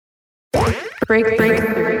Breakthrough.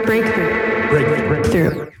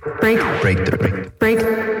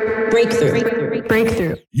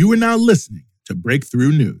 You are now listening to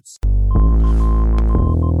Breakthrough News.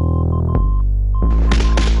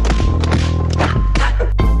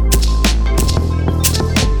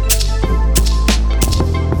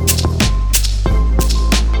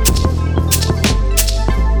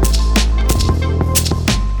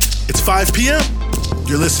 It's 5 p.m.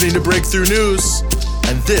 You're listening to Breakthrough News,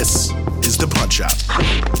 and this is The Punch-Out.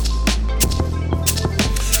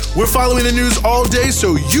 We're following the news all day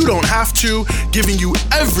so you don't have to, giving you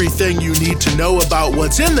everything you need to know about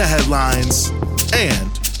what's in the headlines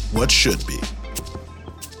and what should be.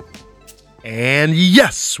 And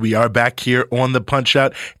yes, we are back here on The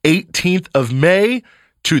Punch-Out, 18th of May,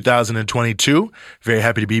 2022. Very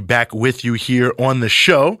happy to be back with you here on the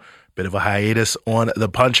show. Bit of a hiatus on The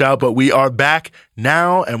Punch-Out, but we are back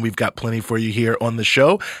now, and we've got plenty for you here on the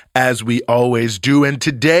show, as we always do. And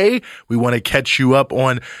today, we want to catch you up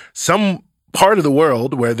on some part of the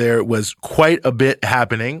world where there was quite a bit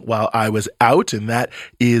happening while I was out, and that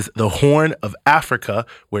is the Horn of Africa,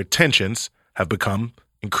 where tensions have become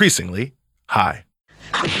increasingly high.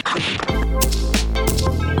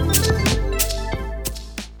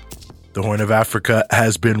 The Horn of Africa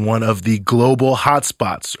has been one of the global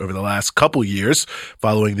hotspots over the last couple years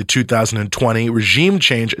following the 2020 regime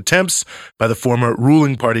change attempts by the former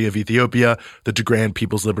ruling party of Ethiopia, the Tigrayan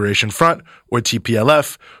People's Liberation Front, or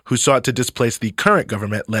TPLF, who sought to displace the current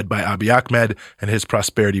government led by Abiy Ahmed and his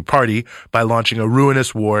Prosperity Party by launching a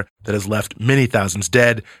ruinous war that has left many thousands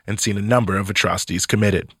dead and seen a number of atrocities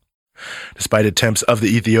committed. Despite attempts of the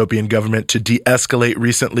Ethiopian government to de-escalate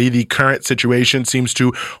recently, the current situation seems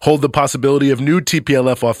to hold the possibility of new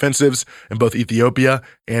TPLF offensives in both Ethiopia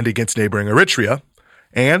and against neighboring Eritrea.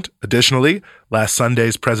 And, additionally, last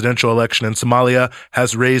Sunday's presidential election in Somalia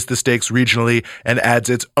has raised the stakes regionally and adds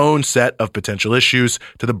its own set of potential issues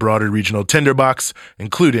to the broader regional tinderbox,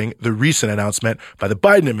 including the recent announcement by the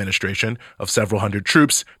Biden administration of several hundred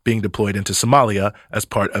troops being deployed into Somalia as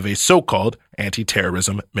part of a so-called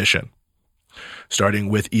anti-terrorism mission. Starting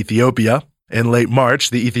with Ethiopia, in late March,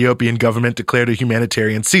 the Ethiopian government declared a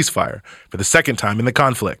humanitarian ceasefire for the second time in the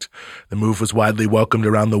conflict. The move was widely welcomed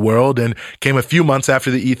around the world and came a few months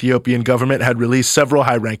after the Ethiopian government had released several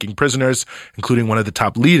high-ranking prisoners, including one of the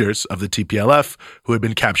top leaders of the TPLF, who had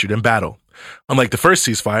been captured in battle. Unlike the first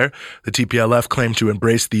ceasefire, the TPLF claimed to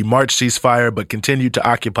embrace the March ceasefire but continued to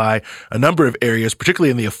occupy a number of areas, particularly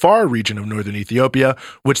in the Afar region of northern Ethiopia,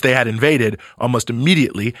 which they had invaded almost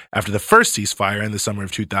immediately after the first ceasefire in the summer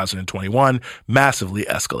of 2021, massively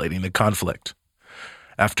escalating the conflict.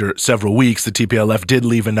 After several weeks, the TPLF did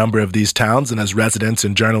leave a number of these towns, and as residents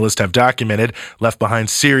and journalists have documented, left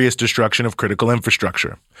behind serious destruction of critical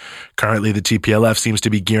infrastructure. Currently, the TPLF seems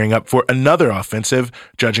to be gearing up for another offensive,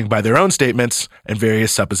 judging by their own statements and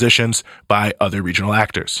various suppositions by other regional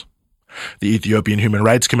actors. The Ethiopian Human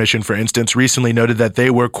Rights Commission, for instance, recently noted that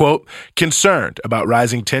they were, quote, concerned about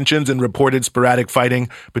rising tensions and reported sporadic fighting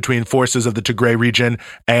between forces of the Tigray region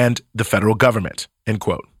and the federal government, end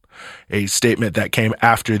quote. A statement that came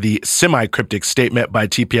after the semi-cryptic statement by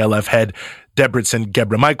TPLF head Debretsion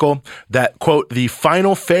Gebremichael that, quote, the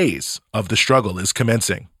final phase of the struggle is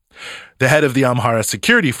commencing. The head of the Amhara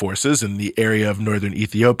security forces in the area of northern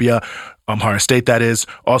Ethiopia, Amhara State that is,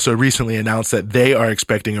 also recently announced that they are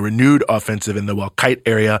expecting a renewed offensive in the Walqite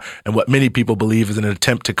area and what many people believe is an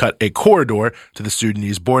attempt to cut a corridor to the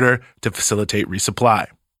Sudanese border to facilitate resupply.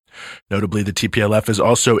 Notably, the TPLF has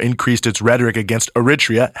also increased its rhetoric against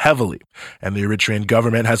Eritrea heavily, and the Eritrean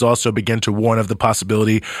government has also begun to warn of the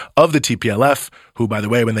possibility of the TPLF, who, by the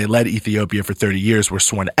way, when they led Ethiopia for 30 years, were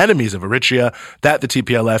sworn enemies of Eritrea, that the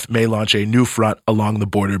TPLF may launch a new front along the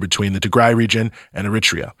border between the Tigray region and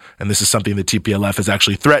Eritrea. And this is something the TPLF has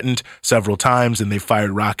actually threatened several times, and they've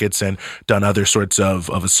fired rockets and done other sorts of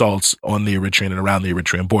assaults on the Eritrean and around the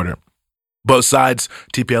Eritrean border. Both sides,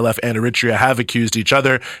 TPLF and Eritrea, have accused each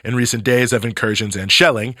other in recent days of incursions and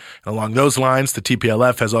shelling. And along those lines, the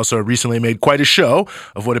TPLF has also recently made quite a show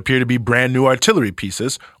of what appear to be brand new artillery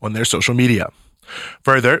pieces on their social media.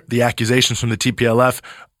 Further, the accusations from the TPLF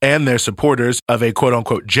and their supporters of a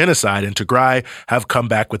quote-unquote genocide in Tigray have come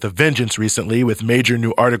back with a vengeance recently, with major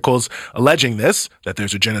new articles alleging that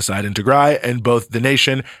there's a genocide in Tigray in both The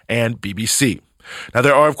Nation and BBC. Now,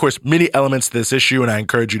 there are, of course, many elements to this issue, and I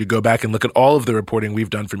encourage you to go back and look at all of the reporting we've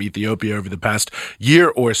done from Ethiopia over the past year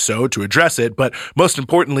or so to address it. But most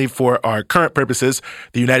importantly, for our current purposes,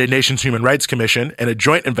 the United Nations Human Rights Commission, in a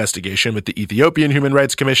joint investigation with the Ethiopian Human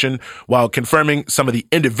Rights Commission, while confirming some of the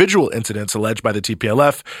individual incidents alleged by the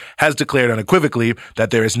TPLF, has declared unequivocally that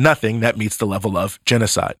there is nothing that meets the level of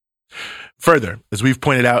genocide. Further, as we've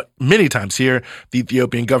pointed out many times here, the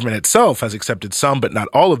Ethiopian government itself has accepted some but not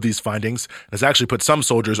all of these findings and has actually put some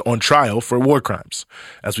soldiers on trial for war crimes.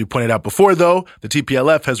 As we pointed out before, though, the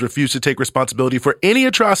TPLF has refused to take responsibility for any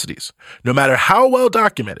atrocities, no matter how well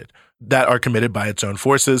documented, that are committed by its own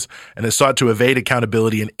forces, and has sought to evade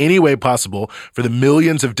accountability in any way possible for the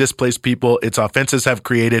millions of displaced people its offenses have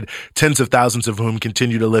created, tens of thousands of whom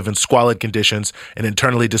continue to live in squalid conditions in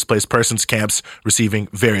internally displaced persons camps, receiving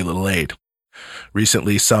very little aid.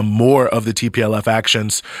 Recently, some more of the TPLF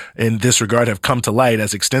actions in this regard have come to light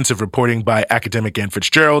as extensive reporting by academic Anne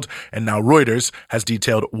Fitzgerald and now Reuters has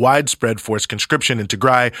detailed widespread forced conscription in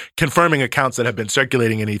Tigray, confirming accounts that have been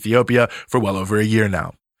circulating in Ethiopia for well over a year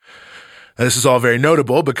now. This is all very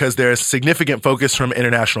notable because there is significant focus from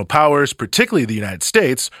international powers, particularly the United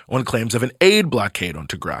States, on claims of an aid blockade on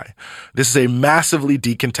Tigray. This is a massively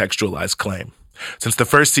decontextualized claim. Since the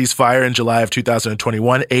first ceasefire in July of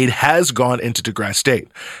 2021, aid has gone into Tigray state.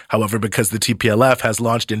 However, because the TPLF has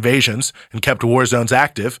launched invasions and kept war zones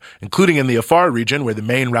active, including in the Afar region where the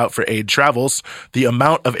main route for aid travels, the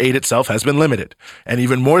amount of aid itself has been limited. And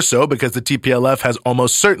even more so because the TPLF has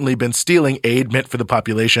almost certainly been stealing aid meant for the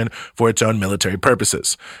population for its own military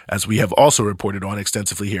purposes. As we have also reported on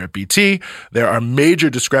extensively here at BT, there are major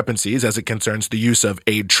discrepancies as it concerns the use of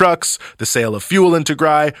aid trucks, the sale of fuel in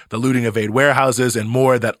Tigray, the looting of aid warehouses, and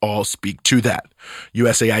more that all speak to that.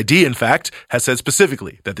 USAID, in fact, has said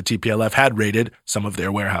specifically that the TPLF had raided some of their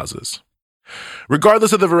warehouses.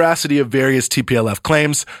 Regardless of the veracity of various TPLF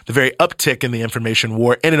claims, the very uptick in the information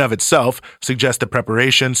war in and of itself suggests the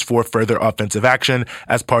preparations for further offensive action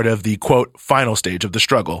as part of the, quote, final stage of the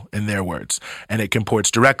struggle, in their words. And it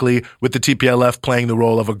comports directly with the TPLF playing the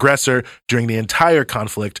role of aggressor during the entire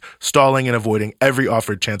conflict, stalling and avoiding every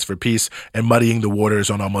offered chance for peace and muddying the waters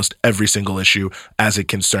on almost every single issue as it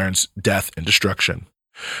concerns death and destruction.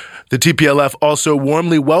 The TPLF also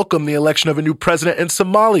warmly welcomed the election of a new president in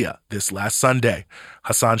Somalia this last Sunday.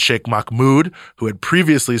 Hassan Sheikh Mahmoud, who had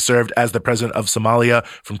previously served as the president of Somalia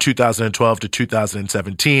from 2012 to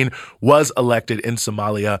 2017, was elected in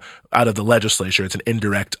Somalia out of the legislature. It's an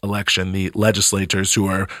indirect election. The legislators who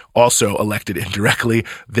are also elected indirectly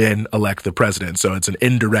then elect the president. So it's an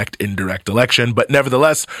indirect election. But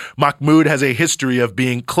nevertheless, Mahmoud has a history of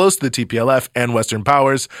being close to the TPLF and Western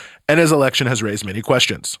powers, and his election has raised many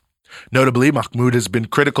questions. Notably, Mahmoud has been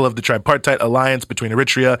critical of the tripartite alliance between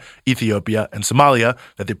Eritrea, Ethiopia, and Somalia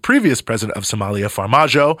that the previous president of Somalia,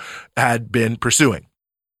 Farmajo, had been pursuing.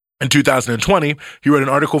 In 2020, he wrote an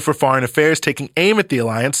article for Foreign Affairs taking aim at the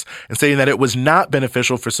alliance and saying that it was not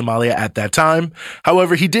beneficial for Somalia at that time.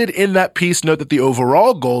 However, he did in that piece note that the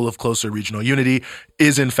overall goal of closer regional unity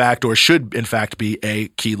is in fact, or should in fact, be a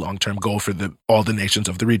key long-term goal for all the nations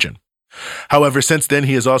of the region. However, since then,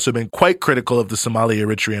 he has also been quite critical of the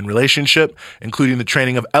Somali-Eritrean relationship, including the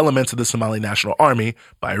training of elements of the Somali National Army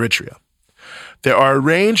by Eritrea. There are a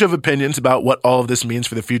range of opinions about what all of this means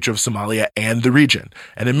for the future of Somalia and the region,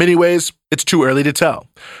 and in many ways, it's too early to tell.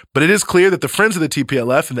 But it is clear that the friends of the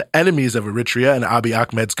TPLF and the enemies of Eritrea and Abiy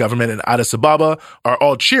Ahmed's government in Addis Ababa are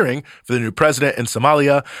all cheering for the new president in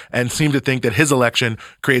Somalia and seem to think that his election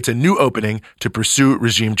creates a new opening to pursue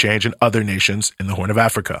regime change in other nations in the Horn of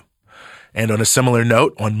Africa. And on a similar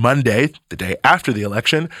note, on Monday, the day after the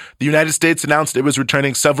election, the United States announced it was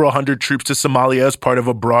returning several hundred troops to Somalia as part of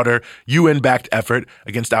a broader UN-backed effort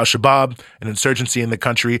against al-Shabaab, an insurgency in the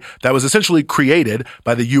country that was essentially created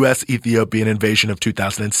by the U.S.-Ethiopian invasion of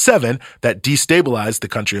 2007 that destabilized the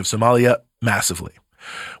country of Somalia massively.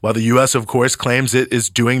 While the U.S., of course, claims it is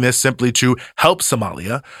doing this simply to help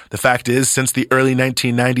Somalia, the fact is, since the early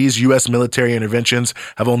 1990s, U.S. military interventions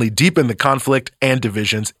have only deepened the conflict and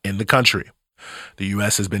divisions in the country. The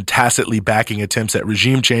U.S. has been tacitly backing attempts at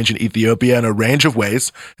regime change in Ethiopia in a range of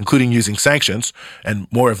ways, including using sanctions, and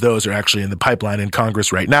more of those are actually in the pipeline in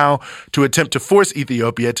Congress right now, to attempt to force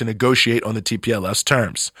Ethiopia to negotiate on the TPLF's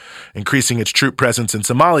terms. Increasing its troop presence in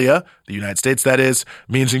Somalia, the United States that is,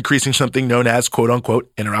 means increasing something known as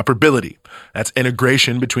quote-unquote interoperability. That's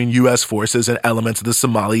integration between U.S. forces and elements of the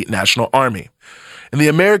Somali National Army. In the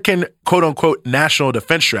American quote-unquote national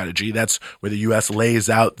defense strategy, that's where the U.S. lays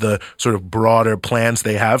out the sort of broader plans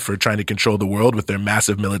they have for trying to control the world with their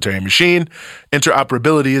massive military machine,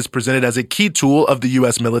 interoperability is presented as a key tool of the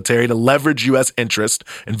U.S. military to leverage U.S. interest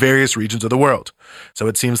in various regions of the world. So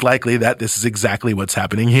it seems likely that this is exactly what's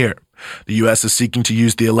happening here. The U.S. is seeking to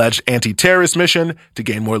use the alleged anti-terrorist mission to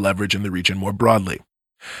gain more leverage in the region more broadly.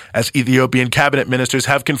 As Ethiopian cabinet ministers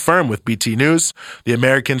have confirmed with BT News, the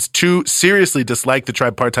Americans too seriously dislike the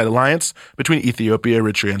tripartite alliance between Ethiopia,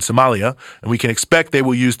 Eritrea, and Somalia, and we can expect they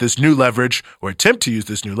will use this new leverage, or attempt to use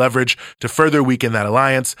this new leverage, to further weaken that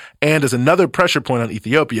alliance, and as another pressure point on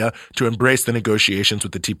Ethiopia to embrace the negotiations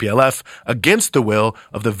with the TPLF against the will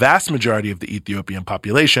of the vast majority of the Ethiopian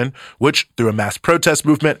population, which, through a mass protest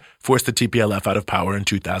movement, forced the TPLF out of power in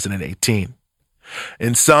 2018.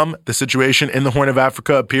 In sum, the situation in the Horn of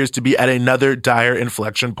Africa appears to be at another dire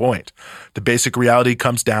inflection point. The basic reality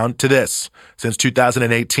comes down to this. Since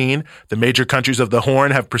 2018, the major countries of the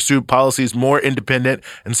Horn have pursued policies more independent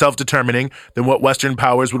and self-determining than what Western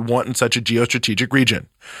powers would want in such a geostrategic region.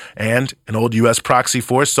 And an old U.S. proxy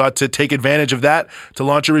force sought to take advantage of that to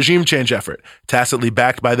launch a regime change effort, tacitly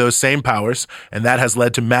backed by those same powers, and that has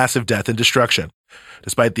led to massive death and destruction.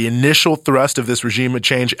 Despite the initial thrust of this regime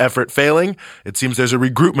change effort failing, it seems there's a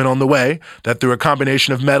regroupment on the way that, through a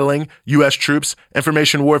combination of meddling, U.S. troops,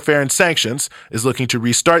 information warfare, and sanctions, is looking to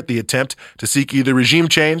restart the attempt to seek either regime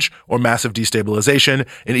change or massive destabilization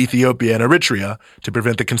in Ethiopia and Eritrea to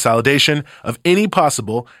prevent the consolidation of any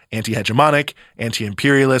possible anti-hegemonic,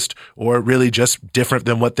 anti-imperialist, or really just different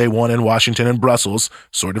than what they want in Washington and Brussels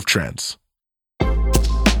sort of trends.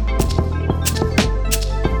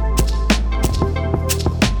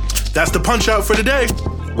 That's the Punch Out for today.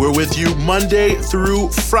 We're with you Monday through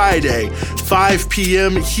Friday, 5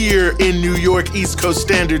 p.m. here in New York East Coast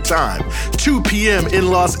Standard Time, 2 p.m. in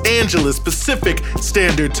Los Angeles Pacific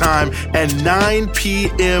Standard Time, and 9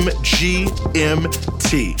 p.m.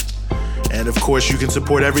 GMT. And of course, you can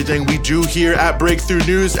support everything we do here at Breakthrough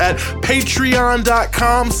News at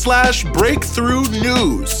patreon.com/Breakthrough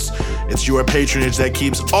News. It's your patronage that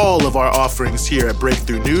keeps all of our offerings here at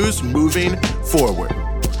Breakthrough News moving forward.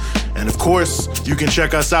 And of course, you can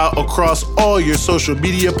check us out across all your social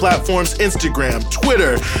media platforms, Instagram,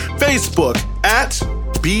 Twitter, Facebook, at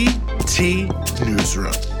BT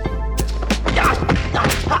Newsroom.